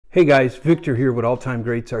Hey guys, Victor here with All Time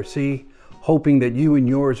Greats RC, hoping that you and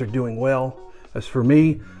yours are doing well. As for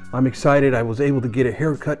me, I'm excited. I was able to get a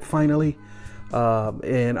haircut finally,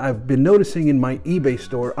 and I've been noticing in my eBay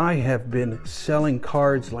store, I have been selling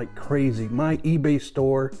cards like crazy. My eBay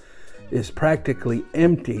store is practically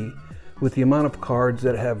empty with the amount of cards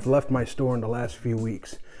that have left my store in the last few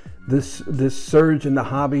weeks. This surge in the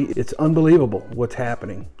hobby, it's unbelievable what's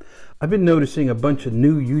happening. I've been noticing a bunch of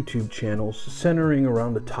new YouTube channels centering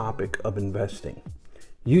around the topic of investing.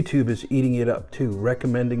 YouTube is eating it up too,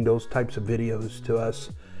 recommending those types of videos to us.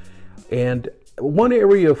 And one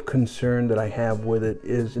area of concern that I have with it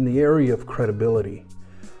is in the area of credibility.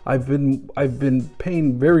 I've been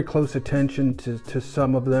paying very close attention to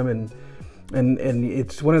some of them, and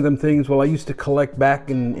it's one of them things. Well, I used to collect back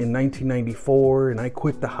in 1994, and I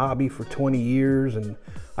quit the hobby for 20 years, and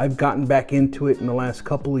I've gotten back into it in the last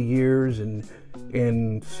couple of years, and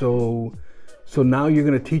so now you're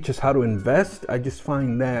going to teach us how to invest. I just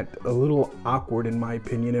find that a little awkward in my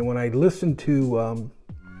opinion. And when I listen to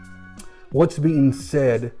what's being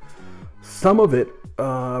said, some of it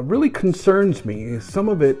really concerns me. Some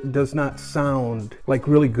of it does not sound like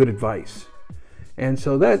really good advice, and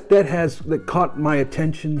so that caught my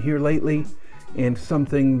attention here lately, and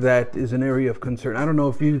something that is an area of concern. I don't know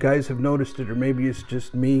if you guys have noticed it, or maybe it's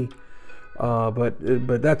just me, but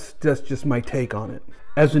that's just my take on it.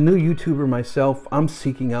 As a new YouTuber myself, I'm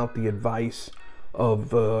seeking out the advice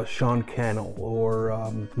of Sean Cannell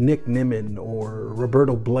or Nick Nimmin or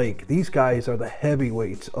Roberto Blake. These guys are the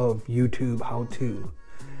heavyweights of YouTube how-to.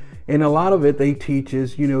 And a lot of it they teach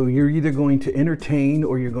is, you're either going to entertain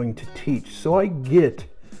or you're going to teach. So I get,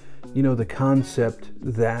 the concept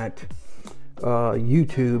that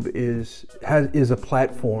YouTube is a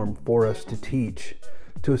platform for us to teach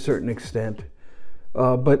to a certain extent,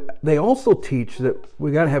 but they also teach that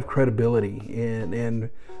we got to have credibility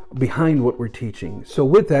and behind what we're teaching. So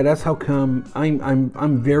with that, that's how come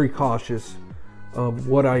I'm very cautious of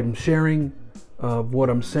what I'm sharing, of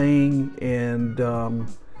what I'm saying, and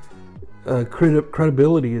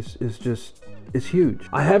credibility is huge.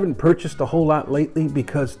 I haven't purchased a whole lot lately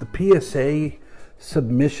because the PSA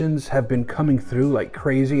submissions have been coming through like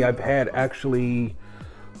crazy. I've had actually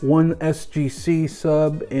one SGC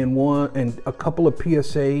sub and a couple of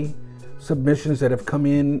PSA submissions that have come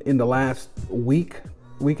in the last week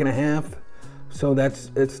and a half. So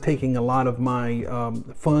it's taking a lot of my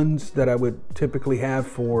funds that I would typically have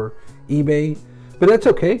for eBay, but that's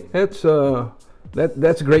okay.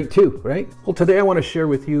 That's great too, right? Well, today I want to share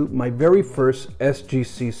with you my very first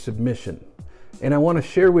SGC submission. And I want to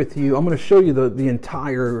share with you, I'm going to show you the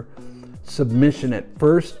entire submission at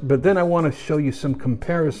first, but then I want to show you some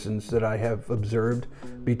comparisons that I have observed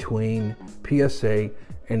between PSA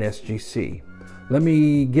and SGC. Let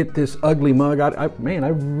me get this ugly mug out. Man, I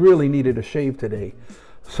really needed a shave today.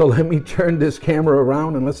 So let me turn this camera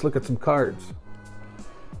around and let's look at some cards.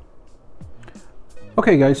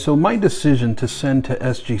 Okay guys, so my decision to send to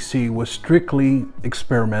SGC was strictly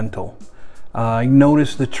experimental. I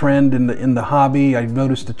noticed the trend in the hobby. I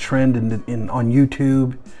noticed the trend on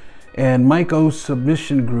YouTube, and Mike O's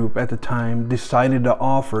submission group at the time decided to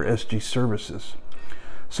offer SG services.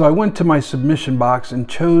 So I went to my submission box and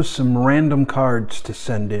chose some random cards to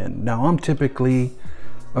send in. Now I'm typically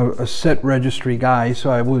a set registry guy, so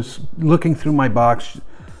I was looking through my box,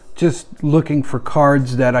 just looking for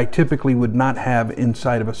cards that I typically would not have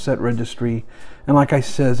inside of a set registry. And like I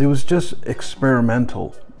said, it was just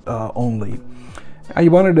experimental only. I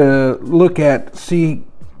wanted to look at, see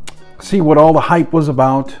what all the hype was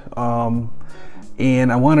about,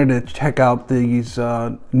 and I wanted to check out these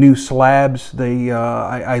new slabs.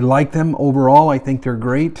 I like them overall. I think they're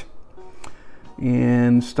great.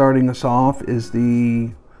 And starting us off is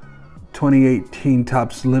the 2018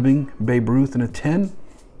 Topps Living Babe Ruth in a 10.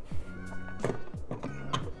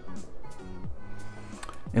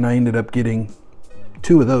 And I ended up getting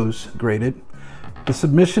 2 of those graded. The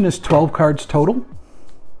submission is 12 cards total.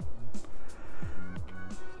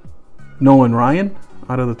 Nolan Ryan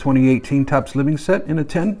out of the 2018 Topps Living set in a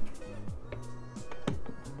 10.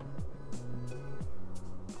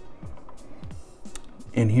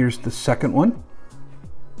 And here's the second one.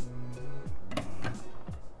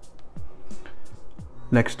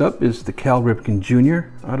 Next up is the Cal Ripken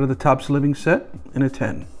Jr. out of the Topps Living set in a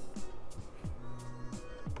 10.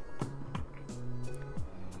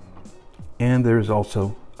 And there's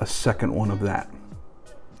also a second one of that.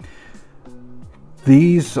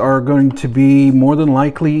 These are going to be more than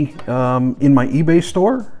likely in my eBay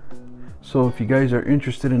store. So if you guys are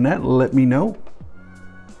interested in that, let me know.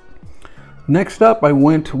 Next up, I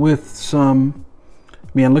went with some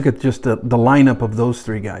Man, look at just the lineup of those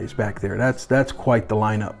three guys back there. That's quite the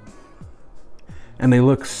lineup. And they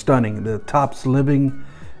look stunning. The Topps living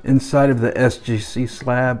inside of the SGC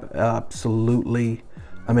slab, absolutely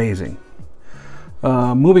amazing.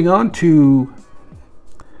 Moving on to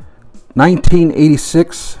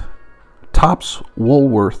 1986 Topps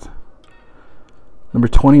Woolworth, number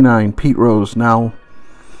 29, Pete Rose. Now,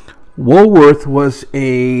 Woolworth was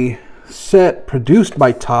a set produced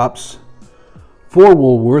by Topps for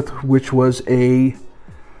Woolworth, which was a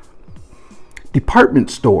department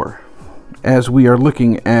store. As we are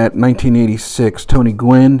looking at 1986, Tony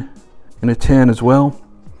Gwynn in a 10 as well.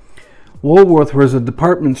 Woolworth was a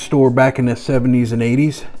department store back in the 70s and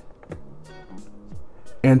 80s.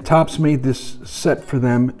 And Topps made this set for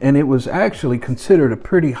them, and it was actually considered a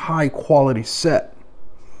pretty high quality set.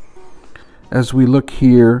 As we look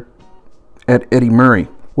here at Eddie Murray,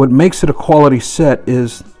 what makes it a quality set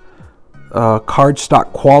is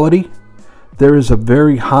cardstock quality. There is a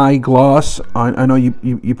very high gloss. I know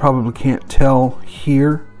you probably can't tell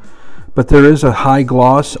here, but there is a high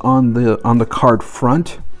gloss on the card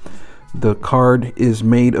front. The card is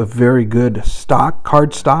made of very good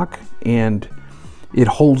cardstock, and it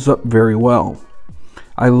holds up very well.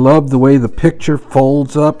 I love the way the picture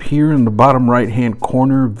folds up here in the bottom right hand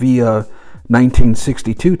corner via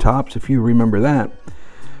 1962 Topps, if you remember that.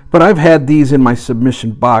 But I've had these in my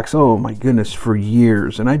submission box, oh my goodness, for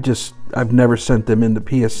years, and I've never sent them into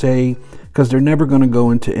PSA because they're never going to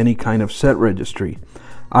go into any kind of set registry.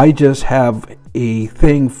 I just have a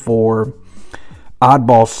thing for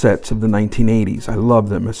oddball sets of the 1980s. I love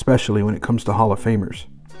them, especially when it comes to Hall of Famers.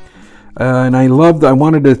 And I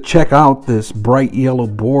wanted to check out this bright yellow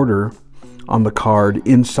border on the card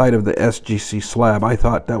inside of the SGC slab. I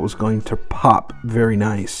thought that was going to pop very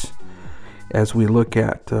nice as we look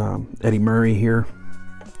at Eddie Murray here.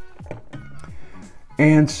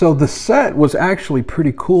 And so the set was actually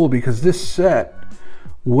pretty cool because this set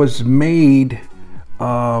was made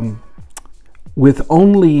with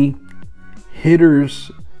only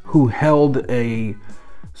hitters who held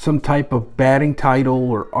some type of batting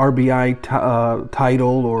title or RBI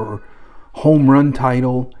title or home run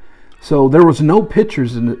title. So there was no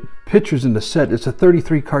pitchers in the set. It's a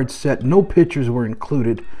 33 card set. No pitchers were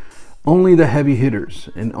included. Only the heavy hitters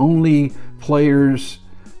and only players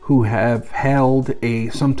who have held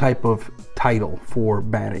some type of title for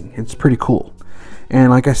batting. It's pretty cool. And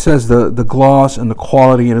like I says, the gloss and the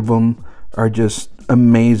quality of them are just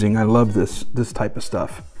amazing. I love this type of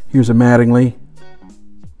stuff. Here's a Mattingly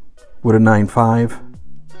with a 9.5.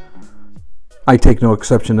 I take no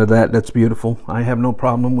exception to that. That's beautiful. I have no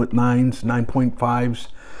problem with 9s, 9.5s.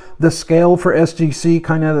 The scale for SGC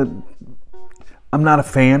kind of, I'm not a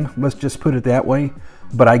fan, let's just put it that way,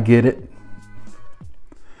 but I get it.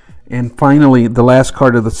 And finally, the last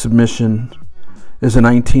card of the submission is a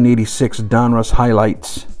 1986 Donruss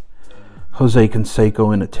Highlights, Jose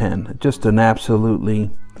Canseco in a 10. Just an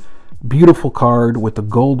absolutely beautiful card with the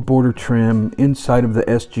gold border trim inside of the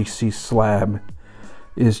SGC slab.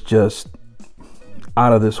 Is just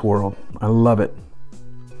out of this world. I love it.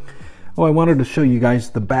 Oh, I wanted to show you guys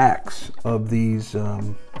the backs of these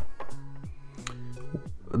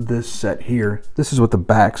this set here. This is what the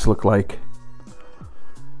backs look like.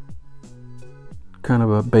 Kind of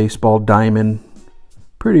a baseball diamond.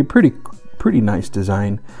 Pretty nice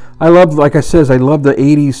design. I love, like I says, I love the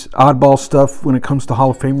 80s oddball stuff when it comes to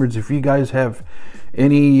Hall of Famers. If you guys have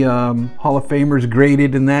any Hall of Famers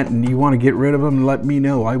graded in that and you want to get rid of them, let me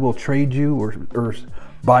know. I will trade you or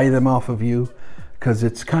buy them off of you, because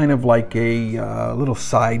it's kind of like a little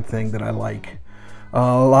side thing that I like. A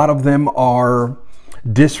lot of them are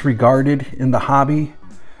disregarded in the hobby.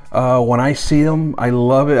 When I see them, I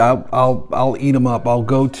love it. I'll eat them up. I'll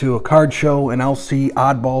go to a card show and I'll see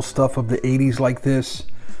oddball stuff of the 80s like this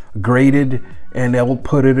graded, and they'll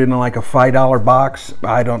put it in like a $5 box.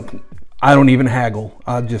 I don't even haggle.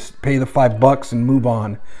 I'll just pay the $5 and move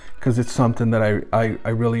on, because it's something that I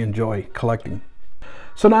really enjoy collecting.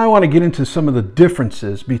 So now I want to get into some of the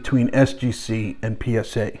differences between SGC and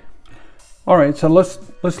PSA. All right, so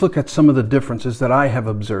let's look at some of the differences that I have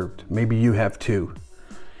observed. Maybe you have too.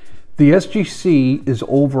 The SGC is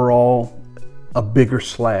overall a bigger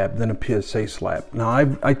slab than a PSA slab. Now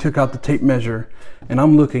I took out the tape measure and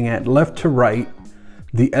I'm looking at left to right.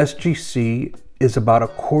 The SGC is about a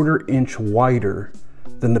 1/4 inch wider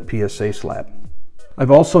than the PSA slab. I've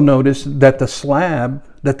also noticed that the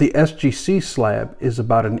SGC slab is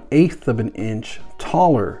about 1/8 of an inch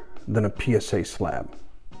taller than a PSA slab.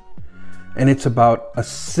 And it's about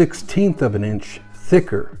 1/16 of an inch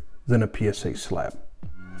thicker than a PSA slab.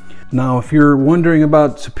 Now, if you're wondering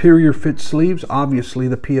about superior fit sleeves, obviously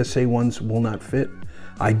the PSA ones will not fit.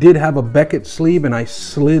 I did have a Beckett sleeve and I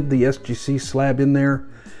slid the SGC slab in there.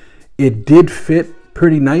 It did fit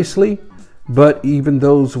pretty nicely, but even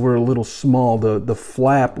those were a little small. The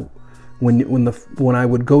flap, when I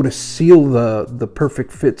would go to seal the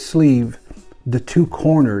perfect fit sleeve, the two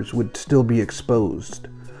corners would still be exposed.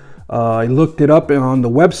 I looked it up on the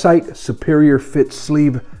website. Superior Fit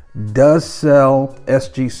Sleeve does sell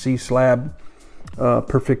SGC slab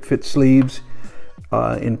perfect fit sleeves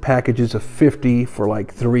in packages of 50 for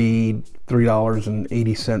like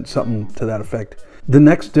 $3.80, something to that effect. The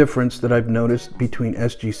next difference that I've noticed between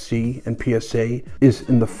SGC and PSA is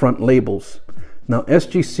in the front labels. Now,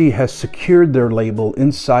 SGC has secured their label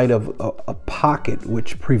inside of a pocket,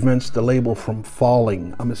 which prevents the label from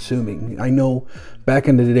falling, I'm assuming. I know back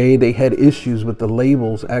in the day they had issues with the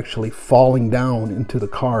labels actually falling down into the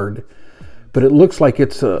card, but it looks like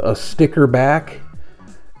it's a sticker back,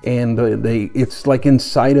 and it's like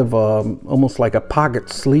inside of almost like a pocket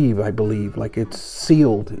sleeve, I believe, like it's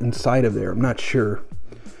sealed inside of there. I'm not sure.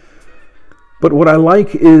 But what I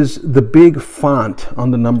like is the big font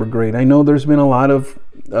on the number grade. I know there's been a lot of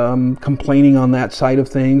complaining on that side of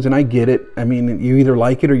things, and I get it. I mean, you either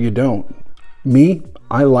like it or you don't. Me,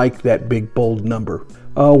 I like that big bold number.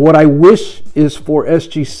 What I wish is for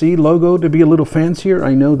SGC logo to be a little fancier.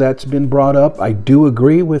 I know that's been brought up. I do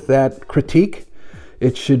agree with that critique.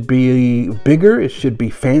 It should be bigger, it should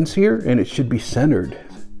be fancier, and it should be centered.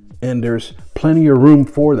 And there's plenty of room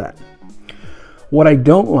for that. What I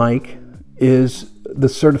don't like is the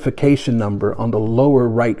certification number on the lower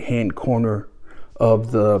right hand corner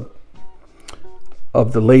of the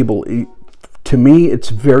label. To me, it's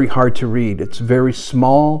very hard to read. It's very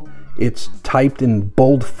small, it's typed in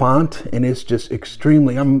bold font, and it's just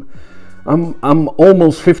extremely, I'm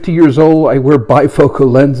almost 50 years old. I wear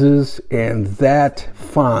bifocal lenses, and that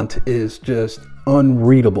font is just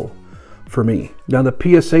unreadable for me. Now,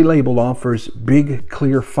 the PSA label offers big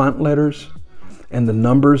clear font letters, and the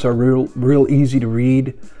numbers are real easy to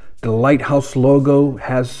read. The lighthouse logo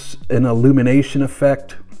has an illumination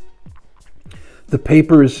effect. The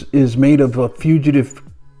paper is made of a fugitive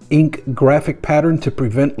ink graphic pattern to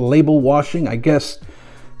prevent label washing. I guess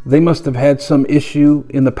they must have had some issue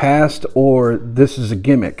in the past, or this is a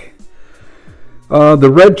gimmick.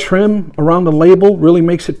 The red trim around the label really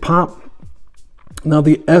makes it pop. Now,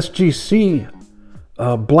 the SGC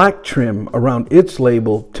black trim around its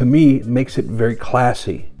label, to me, makes it very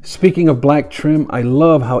classy. Speaking of black trim, I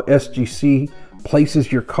love how SGC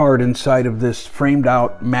places your card inside of this framed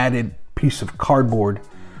out matted piece of cardboard.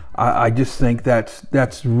 I just think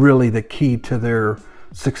that's really the key to their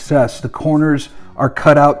success. The corners are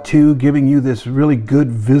cut out too, giving you this really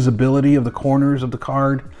good visibility of the corners of the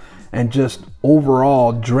card, and just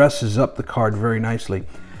overall dresses up the card very nicely.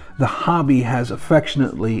 The hobby has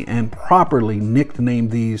affectionately and properly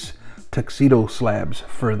nicknamed these tuxedo slabs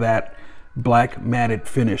for that black matted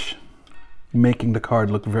finish, making the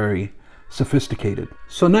card look very sophisticated.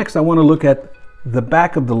 So next, I want to look at the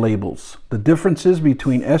back of the labels, the differences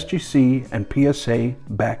between SGC and PSA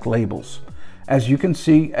back labels. As you can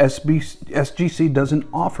see, SGC doesn't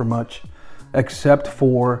offer much except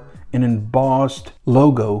for an embossed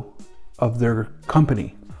logo of their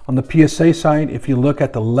company. On the PSA side, if you look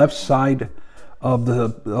at the left side of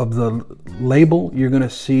the label, you're going to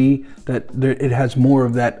see that it has more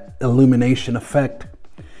of that illumination effect.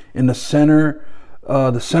 In the center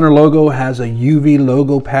logo has a UV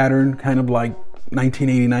logo pattern, kind of like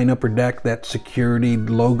 1989 Upper Deck, that security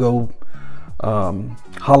logo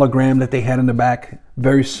hologram that they had in the back,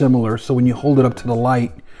 very similar. So when you hold it up to the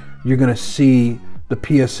light, you're going to see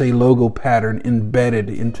the PSA logo pattern embedded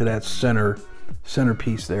into that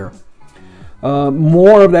centerpiece there.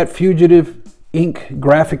 More of that fugitive ink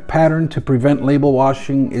graphic pattern to prevent label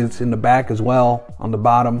washing is in the back as well, on the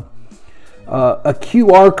bottom. A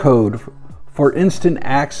QR code for instant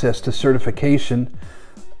access to certification.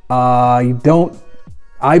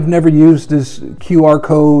 I've never used this QR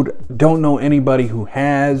code, don't know anybody who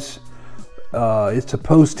has. It's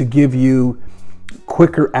supposed to give you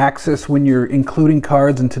quicker access when you're including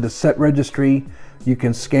cards into the set registry. You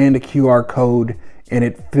can scan the QR code and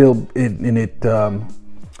it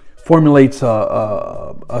formulates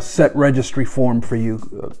a set registry form for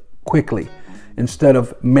you quickly instead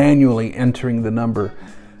of manually entering the number.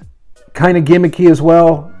 Kind of gimmicky as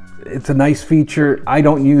well. It's a nice feature. I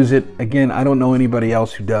don't use it. Again, I don't know anybody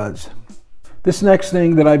else who does. This next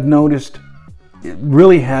thing that I've noticed, it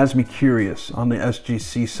really has me curious on the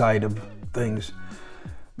SGC side of things.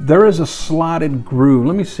 There is a slotted groove.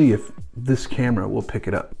 Let me see if this camera will pick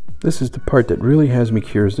it up. This is the part that really has me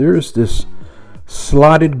curious. There's this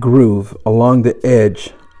slotted groove along the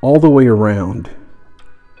edge all the way around.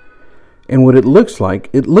 And what it looks like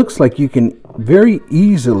you can very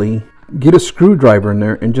easily get a screwdriver in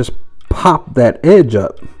there and just pop that edge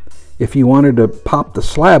up. If you wanted to pop the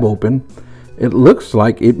slab open, it looks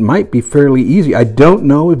like it might be fairly easy. I don't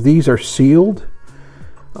know if these are sealed.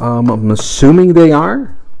 I'm assuming they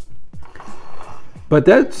are. But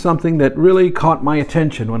that's something that really caught my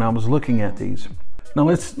attention when I was looking at these. Now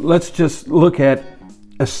let's just look at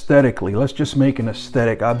aesthetically. Let's just make an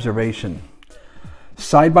aesthetic observation.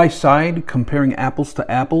 Side by side, comparing apples to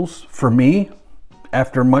apples, for me,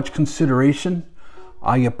 after much consideration,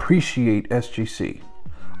 I appreciate SGC.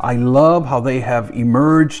 I love how they have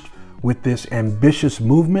emerged with this ambitious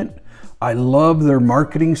movement. I love their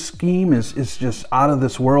marketing scheme is just out of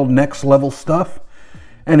this world, next level stuff.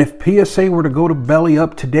 And if PSA were to go to belly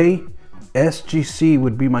up today, SGC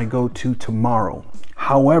would be my go-to tomorrow.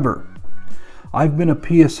 However, I've been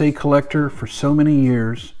a PSA collector for so many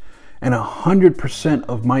years, and 100%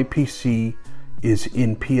 of my PC is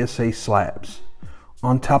in PSA slabs.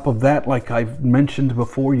 On top of that, like I've mentioned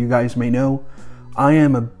before, you guys may know, I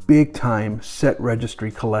am a big time set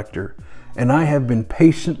registry collector, and I have been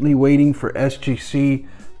patiently waiting for SGC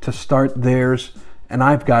to start theirs, and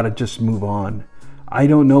I've got to just move on. I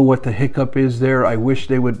don't know what the hiccup is there. I wish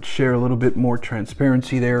they would share a little bit more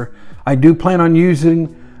transparency there. I do plan on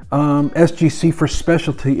using SGC for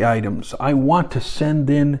specialty items. I want to send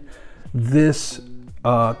in this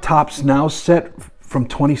Topps Now set from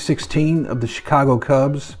 2016 of the Chicago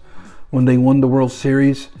Cubs when they won the World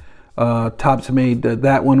Series. Topps made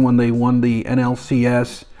that one when they won the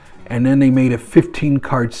NLCS, and then they made a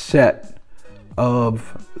 15-card set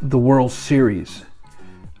of the World Series.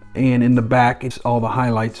 And in the back, it's all the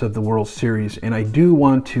highlights of the World Series. And I do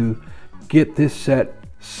want to get this set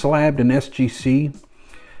slabbed in SGC,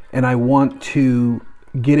 and I want to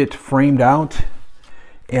get it framed out,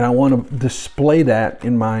 and I want to display that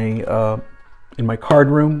in my card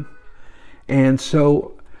room. And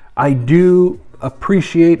so I do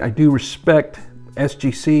appreciate, I do respect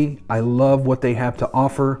SGC. I love what they have to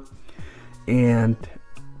offer,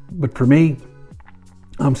 but for me,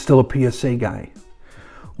 I'm still a PSA guy.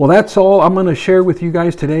 Well, that's all I'm going to share with you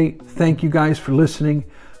guys today. Thank you guys for listening.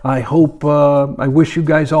 I wish you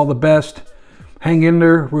guys all the best. Hang in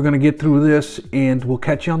there. We're going to get through this, and we'll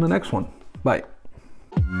catch you on the next one. Bye.